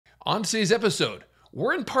On today's episode,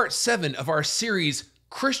 we're in part 7 of our series,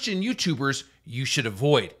 Christian YouTubers You Should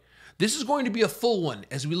Avoid. This is going to be a full one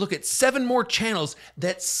as we look at 7 more channels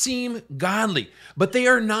that seem godly, but they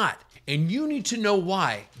are not, and you need to know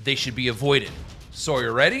why they should be avoided. So are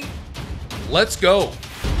you ready? Let's go.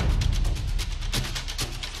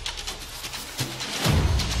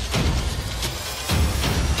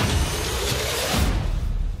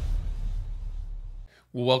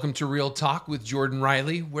 Welcome to Real Talk with Jordan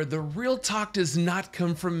Riley, where the real talk does not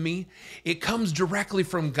come from me. It comes directly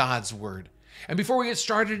from God's Word. And before we get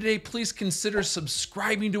started today, please consider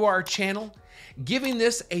subscribing to our channel, giving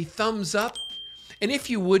this a thumbs up, and if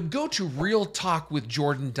you would, go to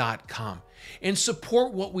realtalkwithjordan.com and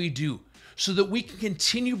support what we do so that we can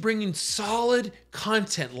continue bringing solid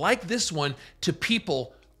content like this one to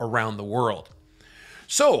people around the world.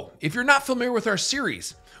 So, if you're not familiar with our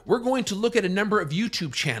series, we're going to look at a number of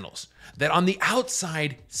YouTube channels that on the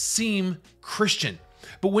outside seem Christian,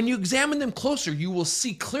 but when you examine them closer, you will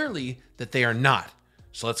see clearly that they are not.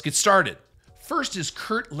 So let's get started. First is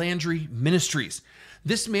Kurt Landry Ministries.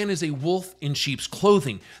 This man is a wolf in sheep's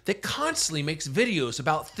clothing that constantly makes videos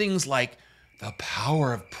about things like the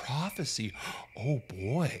power of prophecy, oh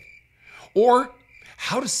boy, or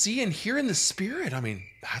how to see and hear in the spirit. I mean,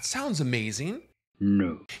 that sounds amazing.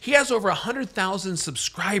 No. He has over 100,000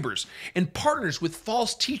 subscribers and partners with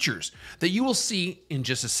false teachers that you will see in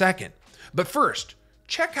just a second. But first,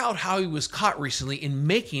 check out how he was caught recently in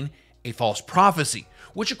making a false prophecy,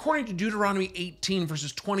 which according to Deuteronomy 18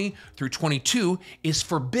 verses 20 through 22 is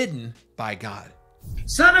forbidden by God.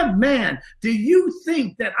 Son of man, do you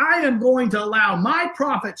think that I am going to allow my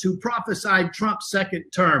prophets who prophesied Trump's second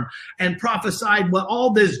term and prophesied what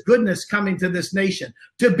all this goodness coming to this nation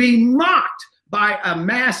to be mocked by a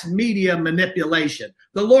mass media manipulation?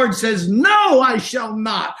 The Lord says, no, I shall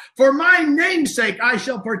not. For my name's sake, I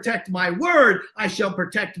shall protect my word. I shall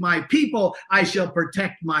protect my people. I shall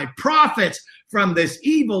protect my prophets from this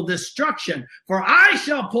evil destruction. For I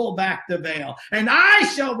shall pull back the veil, and I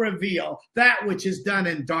shall reveal that which is done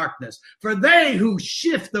in darkness. For they who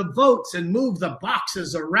shift the votes and move the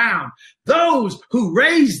boxes around, those who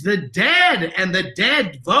raise the dead and the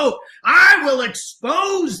dead vote, I will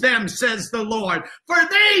expose them, says the Lord. For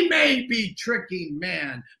they may be tricking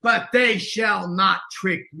man, but they shall not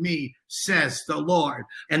trick me, says the Lord.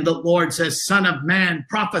 And the Lord says, Son of man,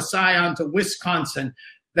 prophesy unto Wisconsin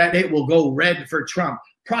that it will go red for Trump.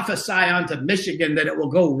 Prophesy unto Michigan that it will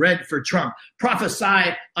go red for Trump.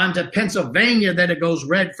 Prophesy unto Pennsylvania that it goes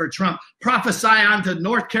red for Trump. Prophesy unto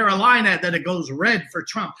North Carolina that it goes red for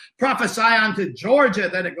Trump. Prophesy unto Georgia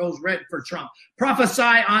that it goes red for Trump. Prophesy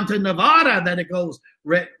unto Nevada that it goes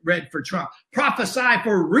red for Trump. Prophesy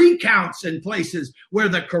for recounts in places where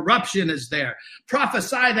the corruption is there.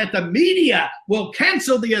 Prophesy that the media will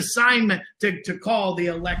cancel the assignment to call the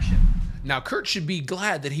election. Now, Kurt should be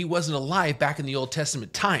glad that he wasn't alive back in the Old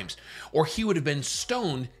Testament times, or he would have been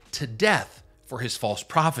stoned to death for his false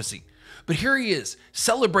prophecy. But here he is,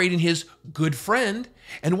 celebrating his good friend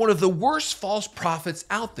and one of the worst false prophets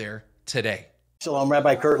out there today. Shalom,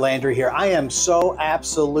 Rabbi Kurt Landry here. I am so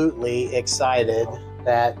absolutely excited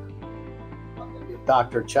that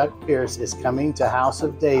Dr. Chuck Pierce is coming to House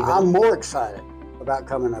of David. I'm more excited about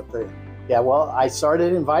coming up there. Yeah, well, I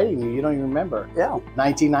started inviting you. You don't even remember. Yeah.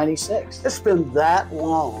 1996. It's been that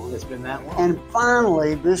long. It's been that long. And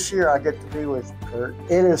finally, this year I get to be with you, Kurt.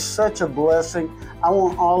 It is such a blessing. I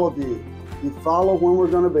want all of you, you follow when we're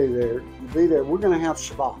going to be there. You be there. We're going to have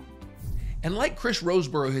Shabbat. And like Chris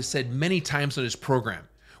Roseborough has said many times on his program,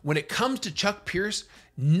 when it comes to Chuck Pierce,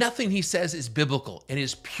 nothing he says is biblical and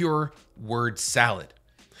is pure word salad.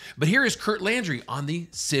 But here is Kurt Landry on the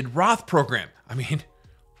Sid Roth program. I mean,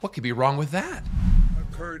 what could be wrong with that?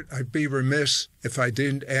 Kurt, I'd be remiss if I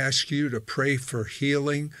didn't ask you to pray for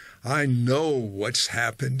healing. I know what's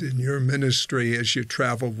happened in your ministry as you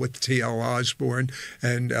travel with T.L. Osborne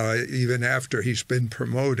and even after he's been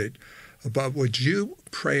promoted. But would you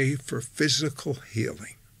pray for physical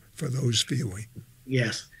healing for those viewing?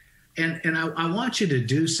 Yes. And I want you to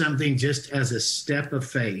do something just as a step of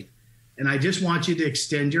faith. And I just want you to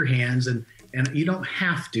extend your hands, and you don't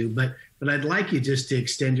have to, but I'd like you just to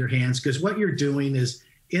extend your hands, because what you're doing is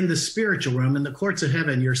in the spiritual realm, in the courts of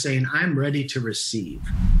heaven, you're saying, I'm ready to receive.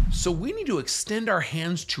 So we need to extend our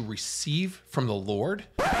hands to receive from the Lord?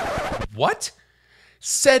 What?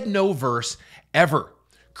 Said no verse ever.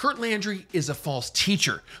 Kurt Landry is a false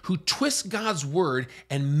teacher who twists God's word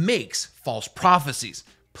and makes false prophecies.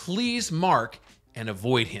 Please mark and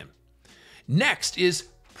avoid him. Next is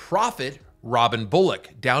Prophet Robin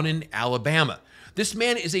Bullock down in Alabama. This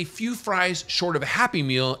man is a few fries short of a Happy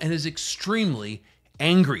Meal and is extremely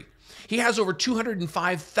angry. He has over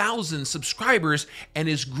 205,000 subscribers and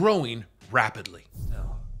is growing rapidly.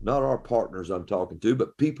 Not our partners I'm talking to,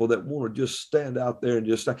 but people that want to just stand out there and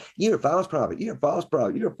just say, you're a false prophet, you're a false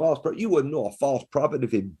prophet, you're a false prophet. You wouldn't know a false prophet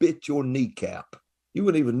if it bit your kneecap. You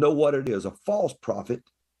wouldn't even know what it is. A false prophet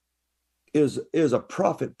is a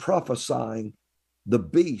prophet prophesying the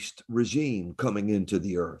beast regime coming into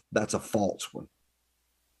the earth. That's a false one.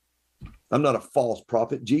 I'm not a false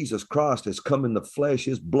prophet. Jesus Christ has come in the flesh.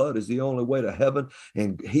 His blood is the only way to heaven,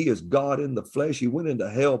 and he is God in the flesh. He went into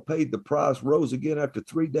hell, paid the price, rose again after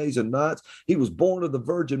 3 days and nights. He was born of the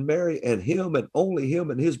Virgin Mary, and him and only him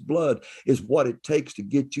and his blood is what it takes to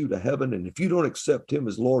get you to heaven. And if you don't accept him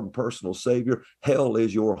as Lord and personal Savior, hell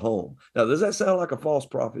is your home. Now, does that sound like a false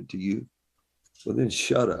prophet to you? Well, then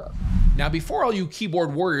shut up. Now, before all you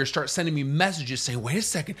keyboard warriors start sending me messages saying, wait a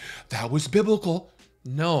second, that was biblical.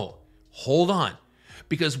 No. Hold on,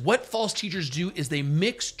 because what false teachers do is they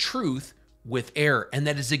mix truth with error, and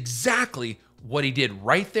that is exactly what he did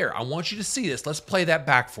right there. I want you to see this. Let's play that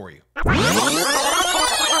back for you.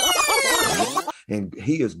 And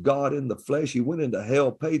he is God in the flesh. He went into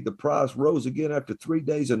hell, paid the price, rose again after 3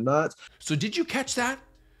 days and nights. So did you catch that?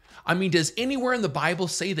 I mean, does anywhere in the Bible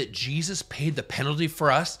say that Jesus paid the penalty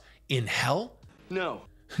for us in hell? No.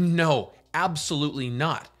 No, absolutely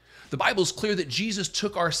not. The Bible is clear that Jesus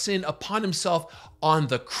took our sin upon himself on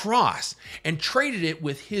the cross and traded it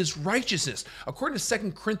with his righteousness, according to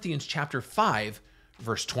 2 Corinthians chapter 5,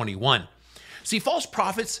 verse 21. See, false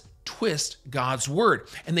prophets twist God's word,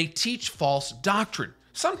 and they teach false doctrine.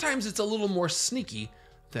 Sometimes it's a little more sneaky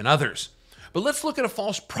than others. But let's look at a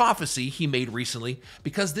false prophecy he made recently,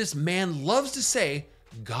 because this man loves to say,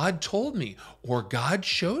 God told me, or God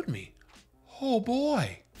showed me. Oh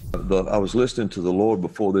boy. I was listening to the Lord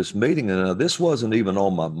before this meeting, and this wasn't even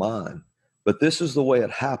on my mind, but this is the way it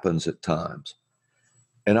happens at times.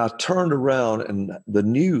 And I turned around and the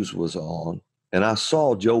news was on, and I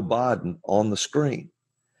saw Joe Biden on the screen.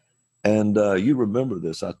 And you remember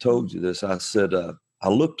this. I told you this. I said, I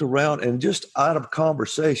looked around, and just out of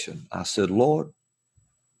conversation, I said, Lord,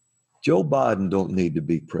 Joe Biden don't need to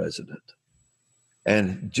be president.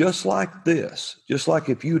 And just like this, just like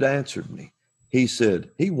if you'd answered me, he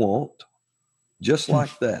said, he won't, just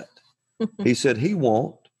like that. He said, he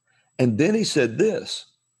won't. And then he said this.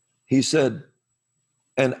 He said,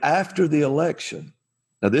 and after the election,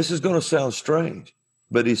 now this is going to sound strange,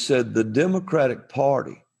 but he said the Democratic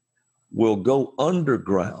Party will go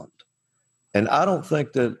underground. And I don't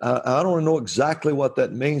think that, I don't know exactly what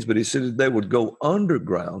that means, but he said they would go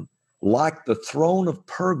underground like the throne of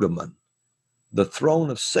Pergamon, the throne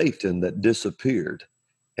of Satan that disappeared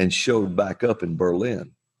and showed back up in Berlin.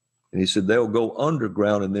 And he said they'll go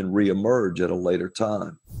underground and then reemerge at a later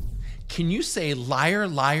time. Can you say liar,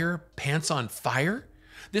 liar, pants on fire?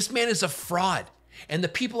 This man is a fraud, and the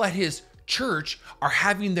people at his church are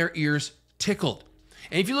having their ears tickled.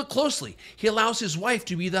 And if you look closely, he allows his wife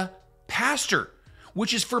to be the pastor,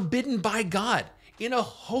 which is forbidden by God in a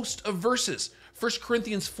host of verses. 1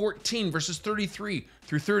 Corinthians 14, verses 33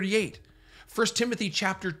 through 38. 1 Timothy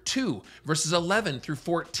chapter 2, verses 11 through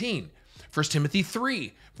 14, 1 Timothy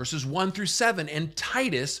 3, verses 1 through 7, and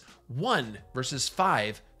Titus 1, verses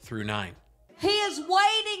 5 through 9. He is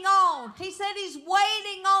waiting on. He said he's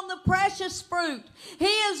waiting on the precious fruit. He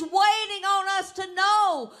is waiting on us to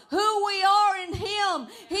know who we are in him.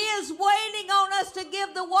 He is waiting on us to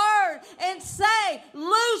give the word and say,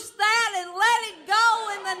 loose that and let it go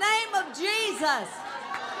in the name of Jesus.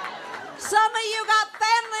 Some of you got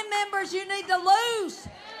family members you need to loose.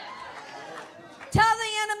 Tell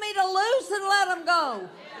the enemy to loose and let them go.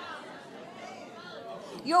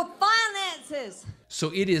 Your finances.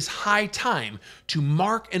 So it is high time to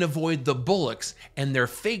mark and avoid the Bullocks and their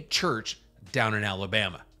fake church down in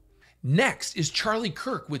Alabama. Next is Charlie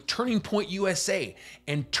Kirk with Turning Point USA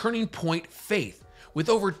and Turning Point Faith with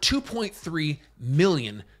over 2.3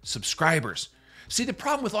 million subscribers. See, the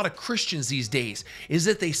problem with a lot of Christians these days is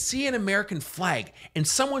that they see an American flag and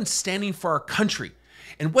someone standing for our country,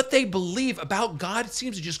 and what they believe about God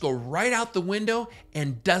seems to just go right out the window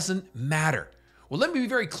and doesn't matter. Well, let me be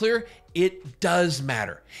very clear, it does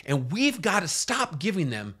matter, and we've got to stop giving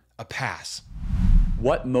them a pass.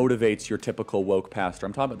 What motivates your typical woke pastor?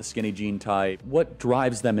 I'm talking about the skinny jean type. What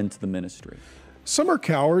drives them into the ministry? Some are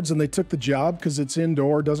cowards and they took the job because it's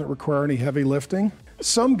indoor, doesn't require any heavy lifting.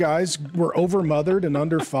 Some guys were overmothered and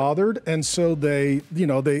underfathered, and so they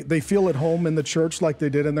feel at home in the church like they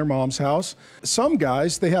did in their mom's house. Some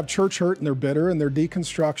guys, they have church hurt and they're bitter and they're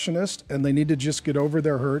deconstructionist and they need to just get over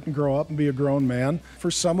their hurt and grow up and be a grown man. For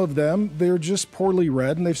some of them, they're just poorly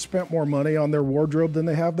read and they've spent more money on their wardrobe than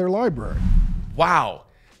they have their library. Wow,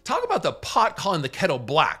 Talk about the pot calling the kettle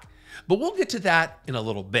black, but we'll get to that in a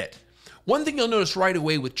little bit. One thing you'll notice right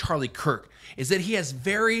away with Charlie Kirk is that he has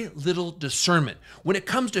very little discernment when it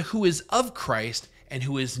comes to who is of Christ and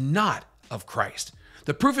who is not of Christ.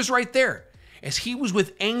 The proof is right there, as he was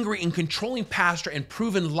with angry and controlling pastor and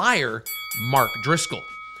proven liar, Mark Driscoll.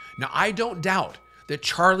 Now, I don't doubt that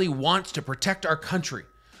Charlie wants to protect our country,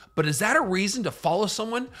 but is that a reason to follow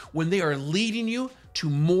someone when they are leading you to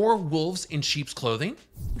more wolves in sheep's clothing?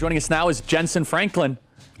 Joining us now is Jensen Franklin.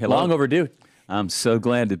 Hello. Long overdue. I'm so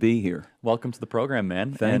glad to be here. Welcome to the program,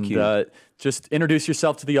 man. Thank you. Just introduce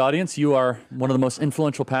yourself to the audience. You are one of the most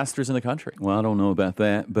influential pastors in the country. Well, I don't know about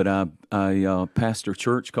that, but I pastor a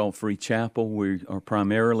church called Free Chapel. We are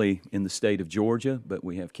primarily in the state of Georgia, but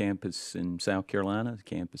we have campus in South Carolina,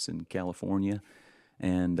 campus in California,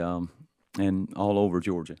 and all over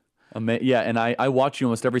Georgia. Yeah, and I watch you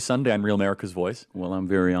almost every Sunday on Real America's Voice. Well, I'm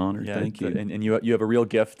very honored. Yeah, Thank you. And you have a real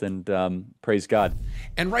gift, and praise God.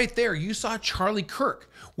 And right there, you saw Charlie Kirk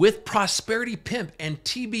with prosperity pimp and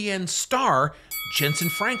TBN star Jensen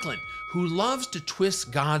Franklin, who loves to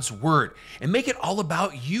twist God's word and make it all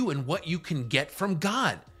about you and what you can get from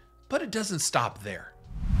God. But it doesn't stop there.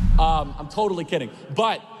 I'm totally kidding.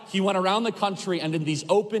 But he went around the country and did these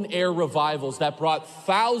open air revivals that brought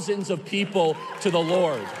thousands of people to the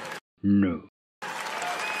Lord. No.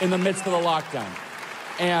 In the midst of the lockdown.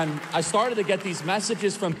 And I started to get these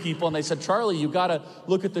messages from people, and they said, Charlie, you got to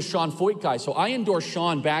look at the Sean Foyt guy. So I endorsed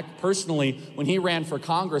Sean back personally when he ran for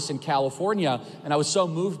Congress in California, and I was so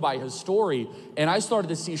moved by his story. And I started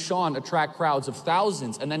to see Sean attract crowds of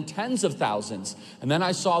thousands and then tens of thousands. And then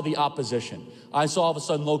I saw the opposition. I saw all of a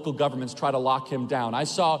sudden local governments try to lock him down. I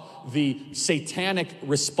saw the satanic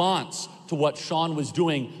response to what Sean was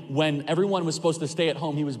doing when everyone was supposed to stay at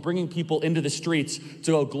home. He was bringing people into the streets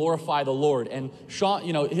to go glorify the Lord. And Sean,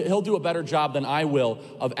 you know, he'll do a better job than I will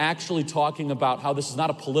of actually talking about how this is not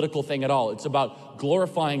a political thing at all. It's about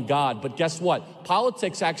glorifying God. But guess what?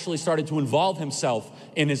 Politics actually started to involve himself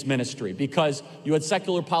in his ministry, because you had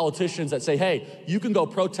secular politicians that say, hey, you can go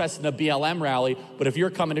protest in a BLM rally, but if you're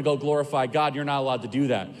coming to go glorify God, you're not allowed to do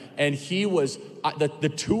that. And he was, the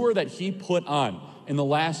tour that he put on in the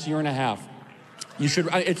last year and a half,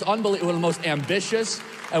 it's unbelievable, one of the most ambitious,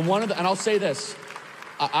 and and I'll say this,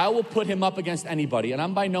 I will put him up against anybody, and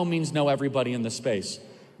I'm by no means know everybody in the space,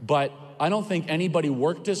 but I don't think anybody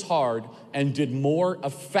worked as hard and did more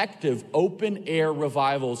effective open air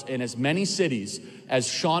revivals in as many cities as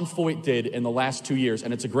Sean Foyt did in the last 2 years,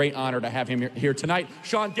 and it's a great honor to have him here tonight.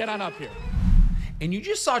 Sean, get on up here. And you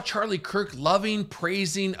just saw Charlie Kirk loving,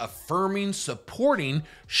 praising, affirming, supporting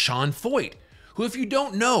Sean Foyt, who, if you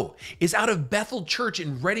don't know, is out of Bethel Church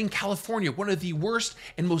in Redding, California, one of the worst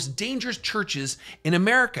and most dangerous churches in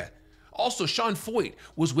America. Also, Sean Foyt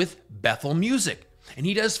was with Bethel Music, and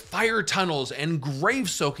he does fire tunnels and grave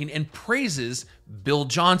soaking and praises Bill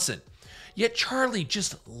Johnson. Yet Charlie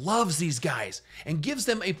just loves these guys and gives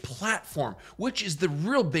them a platform, which is the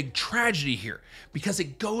real big tragedy here, because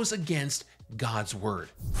it goes against God's word.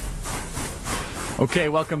 Okay,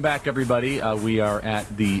 welcome back, everybody. We are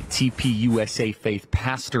at the TPUSA Faith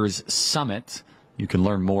Pastors Summit. You can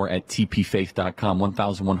learn more at tpfaith.com.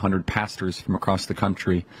 1,100 pastors from across the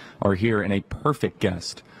country are here, and a perfect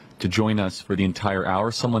guest to join us for the entire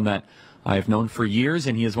hour. Someone that I have known for years,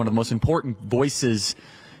 and he is one of the most important voices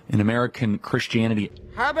in American Christianity.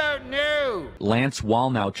 How about new? Lance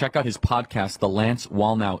Wallnau. Check out his podcast, The Lance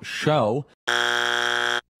Wallnau Show.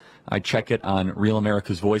 I check it on Real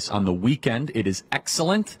America's Voice on the weekend. It is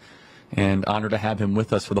excellent, and honored to have him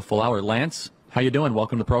with us for the full hour. Lance, how you doing?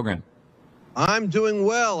 Welcome to the program. I'm doing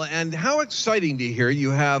well, and how exciting to hear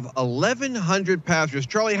you have 1,100 pastors.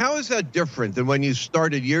 Charlie, how is that different than when you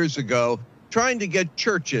started years ago trying to get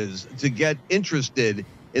churches to get interested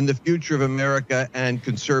in the future of America and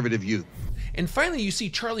conservative youth? And finally, you see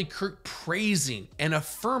Charlie Kirk praising and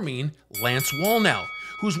affirming Lance Wallnau,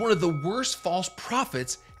 who's one of the worst false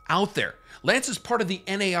prophets out there. Lance is part of the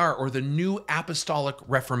NAR, or the New Apostolic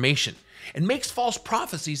Reformation, and makes false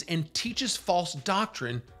prophecies and teaches false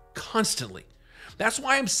doctrine constantly. That's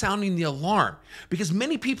why I'm sounding the alarm, because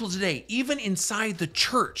many people today, even inside the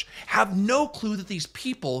church, have no clue that these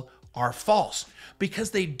people are false,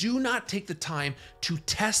 because they do not take the time to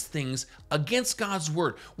test things against God's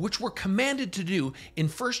word, which we're commanded to do in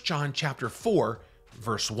 1 John chapter 4,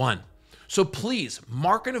 verse 1. So please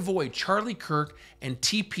mark and avoid Charlie Kirk and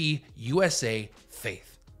TP USA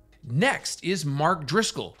Faith. Next is Mark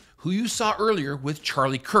Driscoll, who you saw earlier with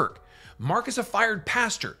Charlie Kirk. Mark is a fired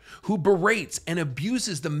pastor who berates and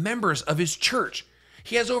abuses the members of his church.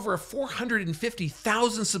 He has over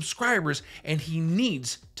 450,000 subscribers, and he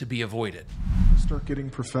needs to be avoided. start getting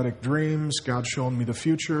prophetic dreams, God showing me the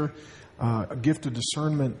future. A gift of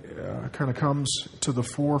discernment kind of comes to the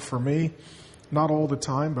fore for me. Not all the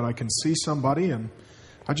time, but I can see somebody and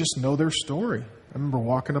I just know their story. I remember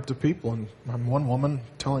walking up to people and I'm one woman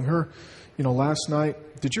telling her, you know, last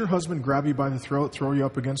night, did your husband grab you by the throat, throw you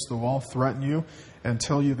up against the wall, threaten you, and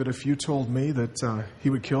tell you that if you told me that he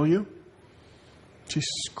would kill you? She's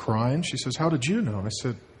crying. She says, how did you know? I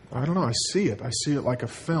said, I don't know. I see it. I see it like a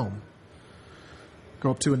film.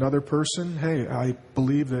 Go up to another person. Hey, I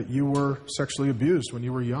believe that you were sexually abused when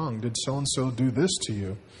you were young. Did so-and-so do this to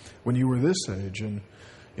you when you were this age? And,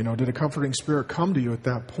 you know, did a comforting spirit come to you at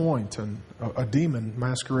that point? And a demon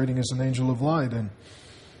masquerading as an angel of light. And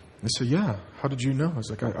they said, yeah. How did you know? I was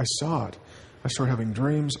like, I saw it. I start having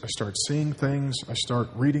dreams. I start seeing things. I start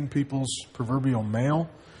reading people's proverbial mail.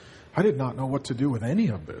 I did not know what to do with any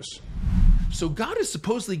of this. So God is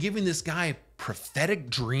supposedly giving this guy prophetic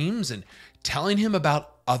dreams and telling him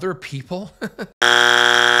about other people?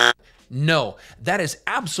 No, that is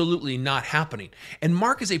absolutely not happening. And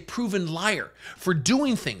Mark is a proven liar for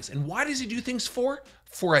doing things. And why does he do things for?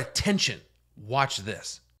 For attention. Watch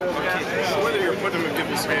this. Whether you're putting them in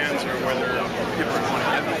people's hands or whether people are going to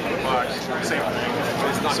get them in the box, same thing.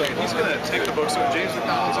 So he's going to take the books. So James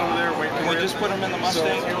McDonald's over there waiting. Can we just put them in the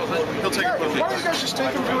Mustang? He'll take it. Why don't you guys just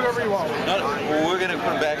take them, do whatever you want? No, we're going to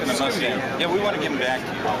put them back in the Mustang. Yeah, we want to give them back to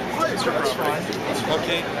you. Please, that's fine.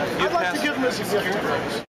 Okay. I'd like to give them as a gift to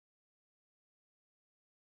Grace.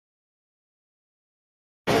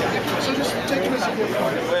 So just take them as a gift.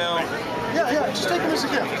 Well, yeah, just take them as a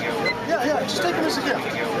gift. Yeah, just take them as a gift.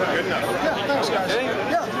 Good enough. Yeah, thanks, guys.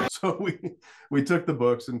 Yeah. So we took the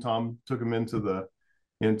books and Tom took them into the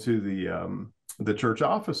church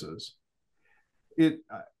offices.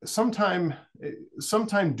 Sometime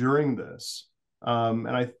during this, and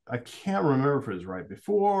I can't remember if it was right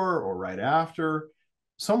before or right after,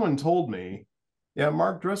 someone told me, yeah,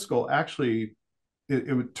 Mark Driscoll actually,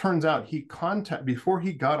 it turns out before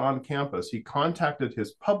he got on campus, he contacted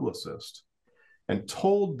his publicist and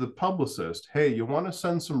told the publicist, hey, you want to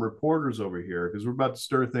send some reporters over here because we're about to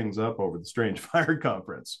stir things up over the Strange Fire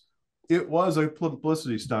Conference. It was a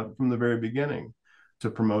publicity stunt from the very beginning to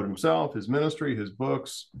promote himself, his ministry, his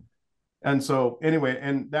books. And so anyway,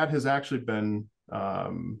 and that has actually been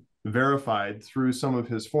verified through some of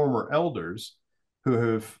his former elders who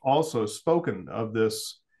have also spoken of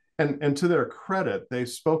this. And to their credit, they've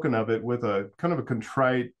spoken of it with a kind of a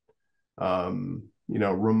contrite,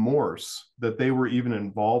 remorse that they were even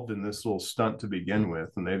involved in this little stunt to begin with.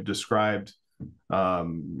 And they've described,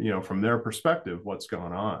 from their perspective, what's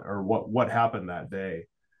going on or what happened that day.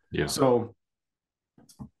 Yeah. So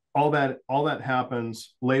all that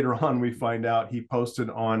happens. Later on, we find out he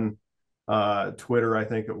posted on Twitter, I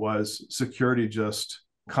think it was, security just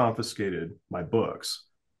confiscated my books.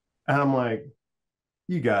 And I'm like,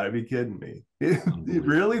 you gotta be kidding me.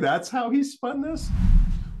 Really? That's how he spun this?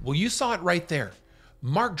 Well, you saw it right there.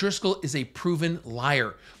 Mark Driscoll is a proven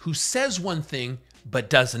liar who says one thing but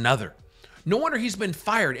does another. No wonder he's been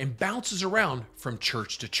fired and bounces around from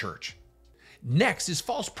church to church. Next is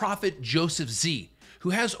false prophet Joseph Z, who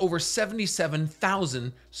has over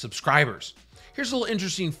 77,000 subscribers. Here's a little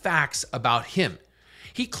interesting facts about him.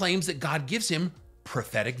 He claims that God gives him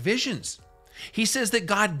prophetic visions. He says that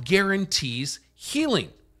God guarantees healing.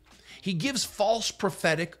 He gives false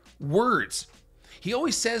prophetic words. He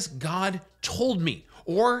always says, God told me,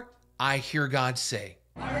 or I hear God say.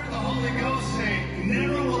 I heard the Holy Ghost say,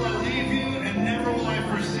 never will I leave you and never will I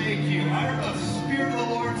forsake you. I heard the Spirit of the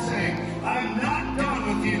Lord saying, I am not done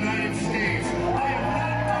with the United States. I am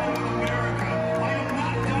not done with America. I am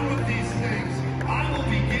not done with these things. I will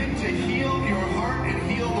begin to heal your heart and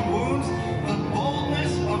heal the wounds. The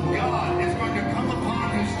boldness of God is going to come upon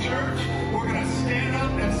His church. We're going to stand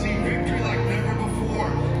up and see victory like never before.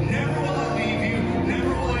 Never will I leave you. Never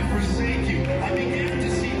will I forsake you. I began to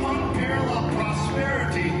see unparalleled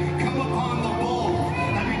prosperity come upon the bold.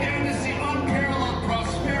 I began to see unparalleled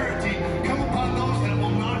prosperity come upon those that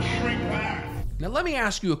will not shrink back. Now let me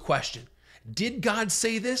ask you a question. Did God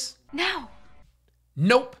say this? No.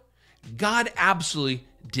 Nope. God absolutely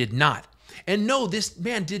did not. And no, this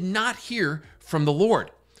man did not hear from the Lord.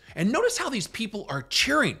 And notice how these people are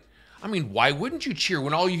cheering. I mean, why wouldn't you cheer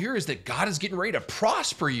when all you hear is that God is getting ready to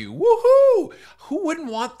prosper you? Woohoo! Who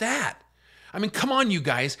wouldn't want that? I mean, come on, you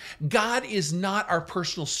guys. God is not our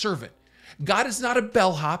personal servant. God is not a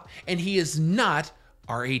bellhop, and He is not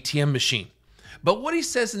our ATM machine. But what he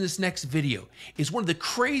says in this next video is one of the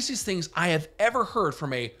craziest things I have ever heard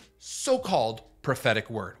from a so-called prophetic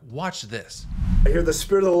word. Watch this. I hear the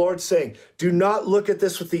Spirit of the Lord saying, do not look at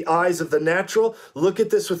this with the eyes of the natural. Look at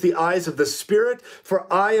this with the eyes of the Spirit,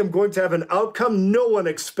 for I am going to have an outcome no one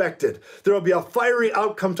expected. There will be a fiery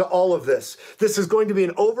outcome to all of this. This is going to be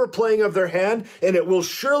an overplaying of their hand, and it will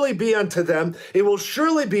surely be unto them. It will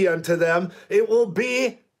surely be unto them. It will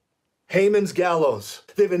be Haman's gallows.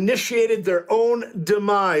 They've initiated their own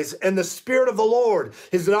demise, and the Spirit of the Lord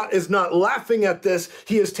is not laughing at this.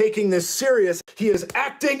 He is taking this serious. He is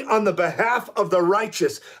acting on the behalf of the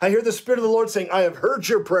righteous. I hear the Spirit of the Lord saying, I have heard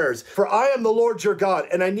your prayers, for I am the Lord your God,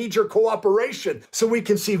 and I need your cooperation so we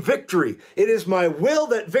can see victory. It is my will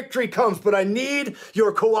that victory comes, but I need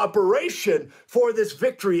your cooperation for this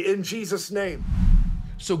victory in Jesus' name.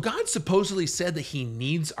 So God supposedly said that he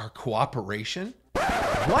needs our cooperation?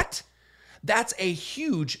 What? That's a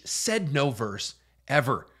huge said no verse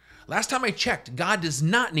ever. Last time I checked, God does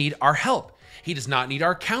not need our help. He does not need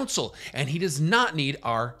our counsel, and he does not need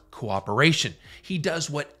our cooperation. He does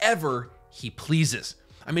whatever he pleases.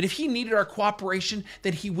 I mean, if he needed our cooperation,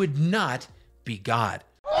 then he would not be God.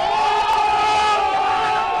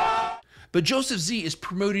 But Joseph Z is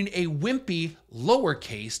promoting a wimpy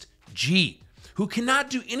lowercase g, who cannot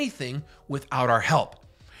do anything without our help.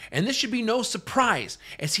 And this should be no surprise,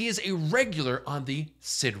 as he is a regular on the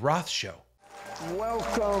Sid Roth Show.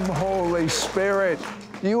 Welcome, Holy Spirit.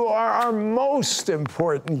 You are our most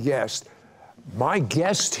important guest. My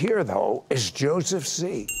guest here, though, is Joseph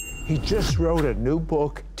Z. He just wrote a new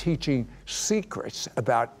book teaching secrets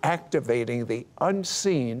about activating the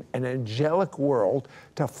unseen and angelic world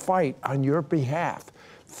to fight on your behalf.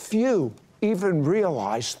 Few even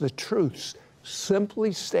realize the truths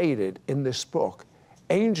simply stated in this book.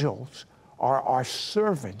 Angels are our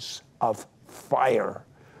servants of fire,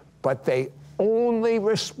 but they only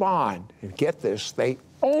respond, and get this, they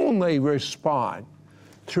only respond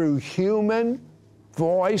through human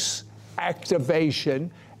voice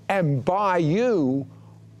activation and by you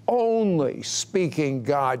only speaking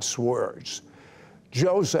God's words.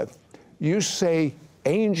 Joseph, you say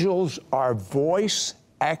angels are voice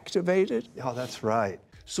activated? Oh, that's right.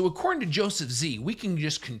 So according to Joseph Z, we can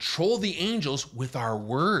just control the angels with our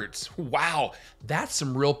words. Wow, that's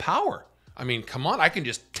some real power. I mean, come on, I can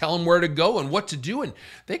just tell them where to go and what to do, and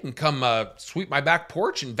they can come sweep my back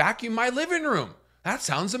porch and vacuum my living room. That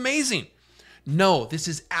sounds amazing. No, this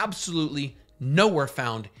is absolutely nowhere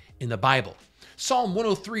found in the Bible. Psalm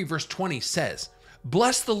 103 verse 20 says,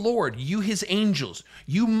 "Bless the Lord, you his angels,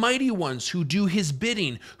 you mighty ones who do his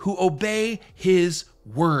bidding, who obey his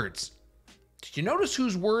words." Did you notice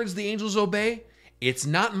whose words the angels obey? It's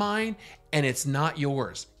not mine and it's not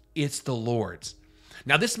yours. It's the Lord's.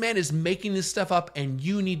 Now this man is making this stuff up, and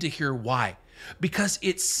you need to hear why. Because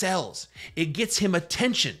it sells. It gets him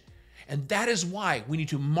attention. And that is why we need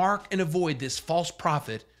to mark and avoid this false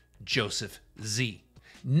prophet, Joseph Z.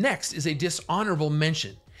 Next is a dishonorable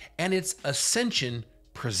mention, and it's Ascension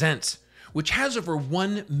Presents, which has over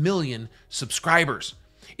 1 million subscribers.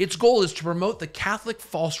 Its goal is to promote the Catholic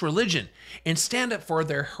false religion and stand up for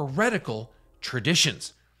their heretical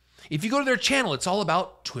traditions. If you go to their channel, it's all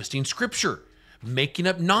about twisting scripture, making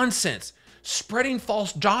up nonsense, spreading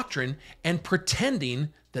false doctrine, and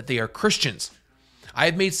pretending that they are Christians. I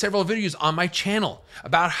have made several videos on my channel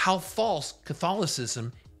about how false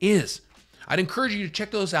Catholicism is. I'd encourage you to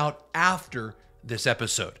check those out after this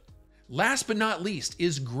episode. Last but not least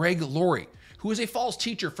is Greg Laurie, who is a false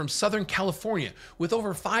teacher from Southern California with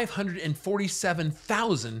over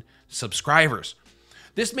 547,000 subscribers.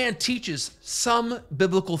 This man teaches some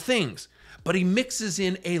biblical things, but he mixes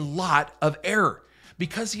in a lot of error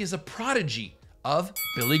because he is a prodigy of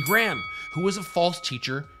Billy Graham, who was a false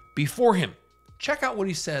teacher before him. Check out what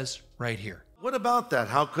he says right here. What about that?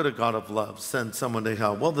 How could a God of love send someone to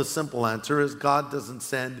hell? Well, the simple answer is God doesn't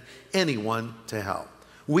send anyone to hell.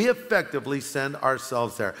 We effectively send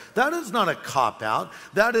ourselves there. That is not a cop-out.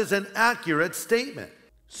 That is an accurate statement.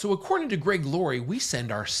 So according to Greg Laurie, we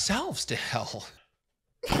send ourselves to hell.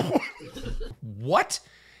 What?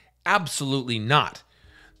 Absolutely not.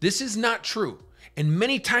 This is not true. And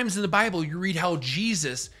many times in the Bible, you read how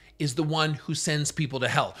Jesus is the one who sends people to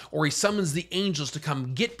hell, or he summons the angels to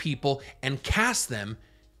come get people and cast them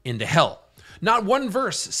into hell. Not one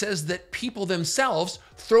verse says that people themselves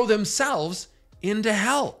throw themselves into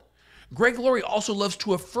hell. Greg Laurie also loves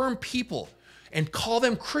to affirm people and call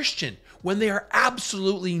them Christian when they are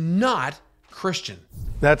absolutely not Christian.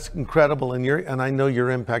 That's incredible, and I know you're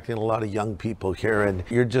impacting a lot of young people here, and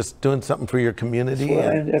you're just doing something for your community. Well,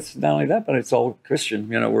 and it's not only that, but it's all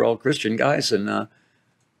Christian. You know, we're all Christian guys, and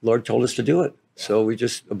Lord told us to do it. So we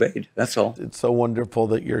just obeyed. That's all. It's so wonderful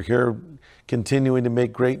that you're here continuing to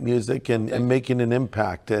make great music and making an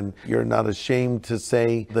impact. And you're not ashamed to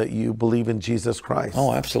say that you believe in Jesus Christ.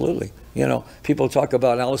 Oh, absolutely. You know, people talk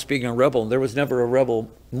about Alice being a rebel. There was never a rebel,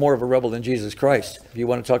 more of a rebel than Jesus Christ. If you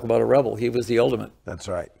want to talk about a rebel, he was the ultimate. That's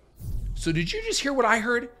right. So did you just hear what I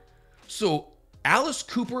heard? So Alice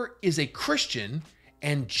Cooper is a Christian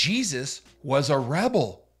and Jesus was a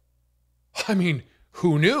rebel. I mean,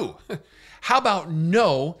 who knew? How about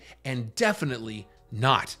no and definitely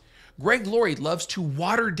not? Greg Laurie loves to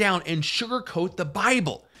water down and sugarcoat the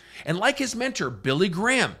Bible. And like his mentor, Billy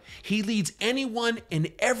Graham, he leads anyone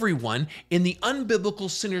and everyone in the unbiblical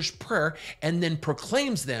sinner's prayer and then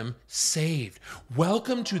proclaims them saved.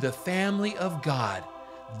 Welcome to the family of God.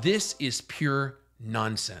 This is pure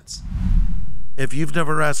nonsense. If you've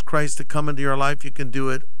never asked Christ to come into your life, you can do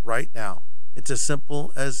it right now. It's as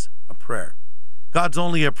simple as a prayer. God's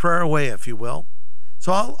only a prayer away, if you will.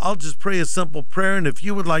 So I'll just pray a simple prayer, and if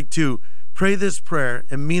you would like to pray this prayer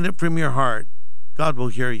and mean it from your heart, God will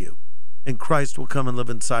hear you, and Christ will come and live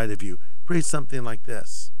inside of you. Pray something like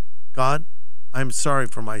this. God, I'm sorry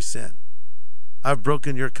for my sin. I've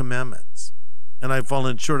broken your commandments, and I've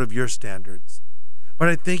fallen short of your standards. But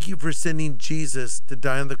I thank you for sending Jesus to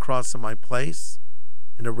die on the cross in my place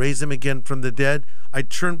and to raise him again from the dead. I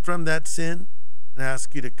turn from that sin and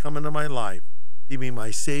ask you to come into my life to be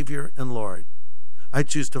my Savior and Lord. I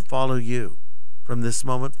choose to follow you from this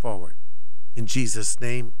moment forward. In Jesus'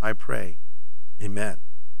 name I pray. Amen.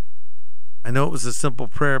 I know it was a simple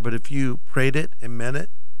prayer, but if you prayed it and meant it,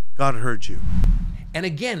 God heard you. And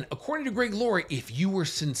again, according to Greg Laurie, if you were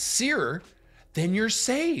sincere, then you're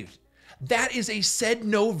saved. That is a said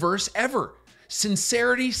no verse ever.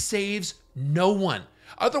 Sincerity saves no one.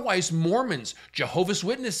 Otherwise, Mormons, Jehovah's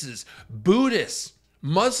Witnesses, Buddhists,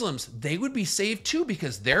 Muslims, they would be saved too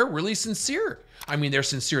because they're really sincere. I mean, they're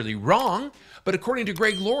sincerely wrong, but according to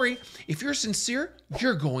Greg Laurie, if you're sincere,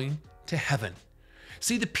 you're going to heaven.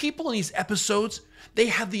 See, the people in these episodes, they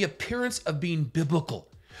have the appearance of being biblical.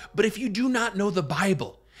 But if you do not know the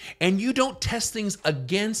Bible and you don't test things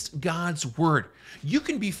against God's word, you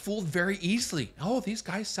can be fooled very easily. Oh, these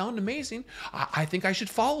guys sound amazing. I think I should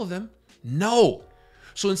follow them. No.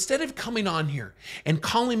 So instead of coming on here and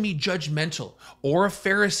calling me judgmental or a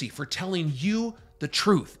Pharisee for telling you the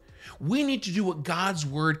truth, we need to do what God's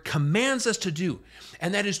word commands us to do,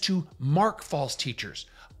 and that is to mark false teachers,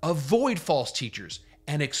 avoid false teachers,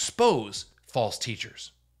 and expose false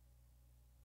teachers.